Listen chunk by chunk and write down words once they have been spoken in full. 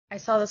I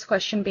saw this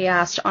question be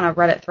asked on a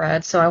Reddit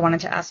thread, so I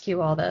wanted to ask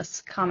you all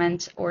this.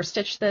 Comment or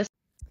stitch this.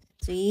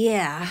 So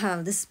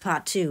yeah, this is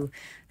part two.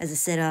 As I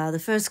said, the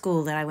first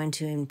school that I went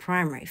to in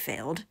primary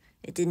failed.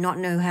 It did not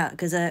know how,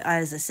 because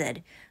as I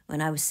said,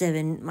 when I was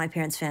 7, my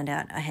parents found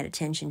out I had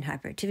attention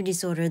hyperactivity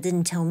disorder. It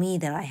didn't tell me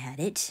that I had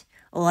it.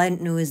 All I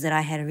knew is that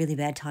I had a really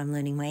bad time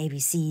learning my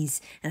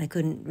ABCs, and I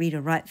couldn't read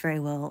or write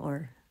very well,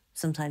 or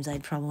sometimes I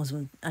had problems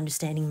with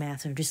understanding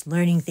math or just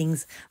learning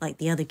things like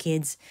the other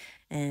kids.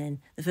 And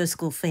the first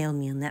school failed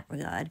me in that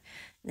regard.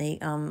 They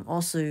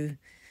also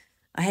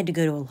I had to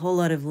go to a whole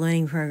lot of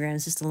learning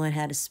programs just to learn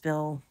how to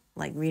spell,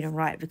 like read and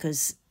write,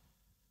 because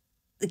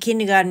the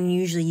kindergarten,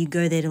 usually you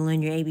go there to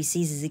learn your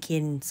ABCs as a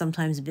kid, and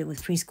sometimes a bit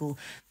with preschool,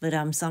 but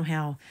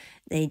somehow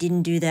they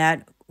didn't do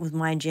that with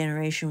my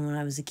generation when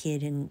I was a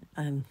kid, and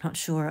I'm not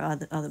sure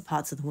other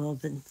parts of the world,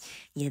 but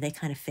yeah, they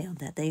kind of failed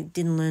that. They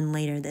didn't learn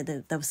later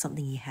that was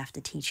something you have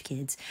to teach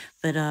kids,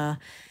 but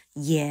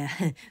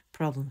yeah,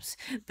 problems.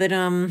 But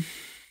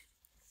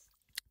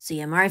so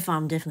yeah, Murray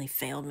Farm definitely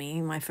failed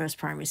me, my first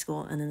primary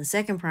school. And then the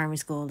second primary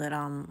school that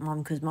mom,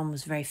 because mom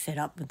was very fed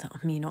up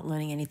with me not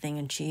learning anything,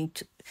 and she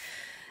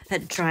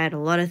had to try out a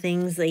lot of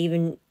things. They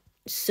even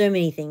so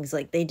many things.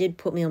 Like they did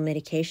put me on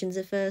medications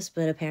at first,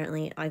 but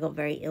apparently I got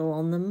very ill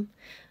on them.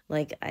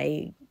 Like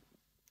I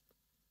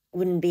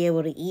wouldn't be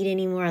able to eat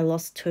anymore. I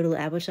lost total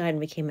appetite and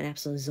became an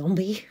absolute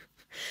zombie.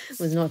 It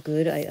was not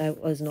good. I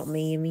was not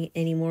me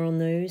anymore on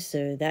those,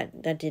 so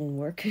that didn't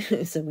work.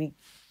 So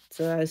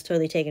I was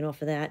totally taken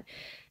off of that.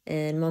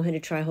 And mom had to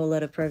try a whole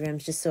lot of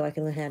programs just so I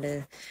can learn how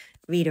to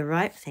read or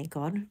write. Thank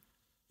God.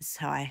 That's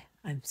how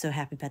I'm so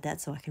happy about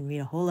that. So I can read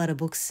a whole lot of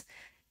books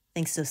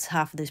thanks to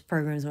half of those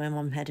programs my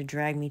mom had to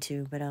drag me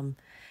to. But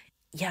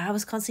yeah, I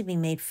was constantly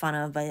being made fun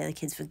of by the other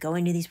kids for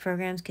going to these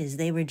programs because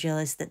they were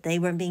jealous that they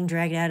weren't being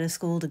dragged out of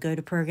school to go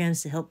to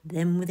programs to help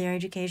them with their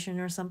education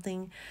or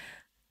something.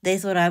 They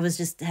thought I was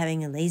just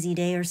having a lazy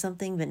day or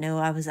something, but no,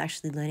 I was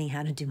actually learning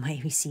how to do my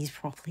ABCs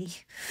properly,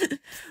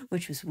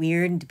 which was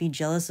weird to be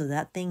jealous of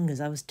that thing because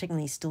I was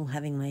technically still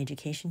having my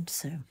education,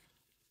 so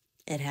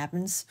it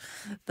happens.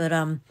 But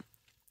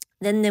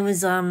then there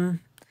was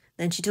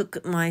then she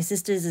took my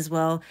sisters as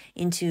well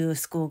into a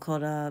school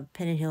called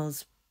Pennant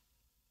Hills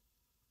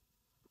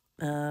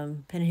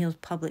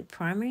Public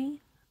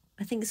Primary,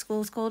 I think the school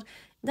was called.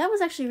 That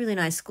was actually a really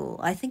nice school.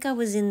 I think I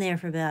was in there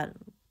for about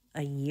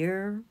a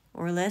year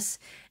or less.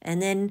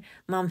 And then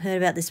mom heard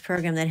about this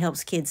program that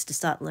helps kids to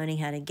start learning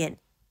how to get,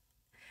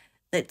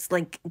 that's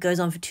like goes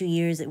on for 2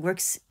 years. It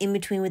works in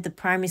between with the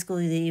primary school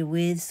that you're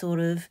with, sort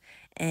of.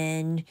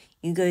 And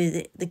you go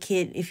to the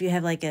kid, if you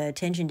have like a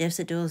attention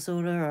deficit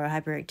disorder or a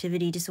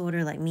hyperactivity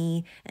disorder like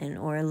me, and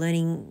or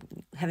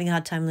having a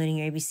hard time learning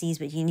your ABCs,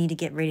 but you need to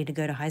get ready to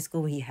go to high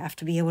school where you have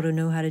to be able to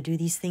know how to do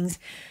these things.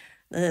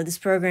 This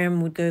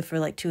program would go for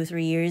like 2 or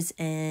 3 years,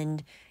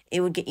 and it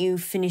would get you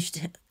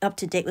finished up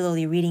to date with all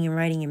your reading and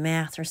writing and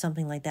math or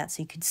something like that.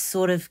 So you could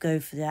sort of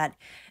go for that.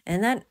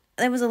 And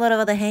there was a lot of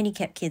other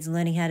handicapped kids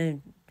learning how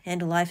to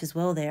handle life as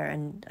well there.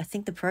 And I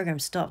think the program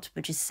stopped,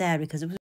 which is sad because it was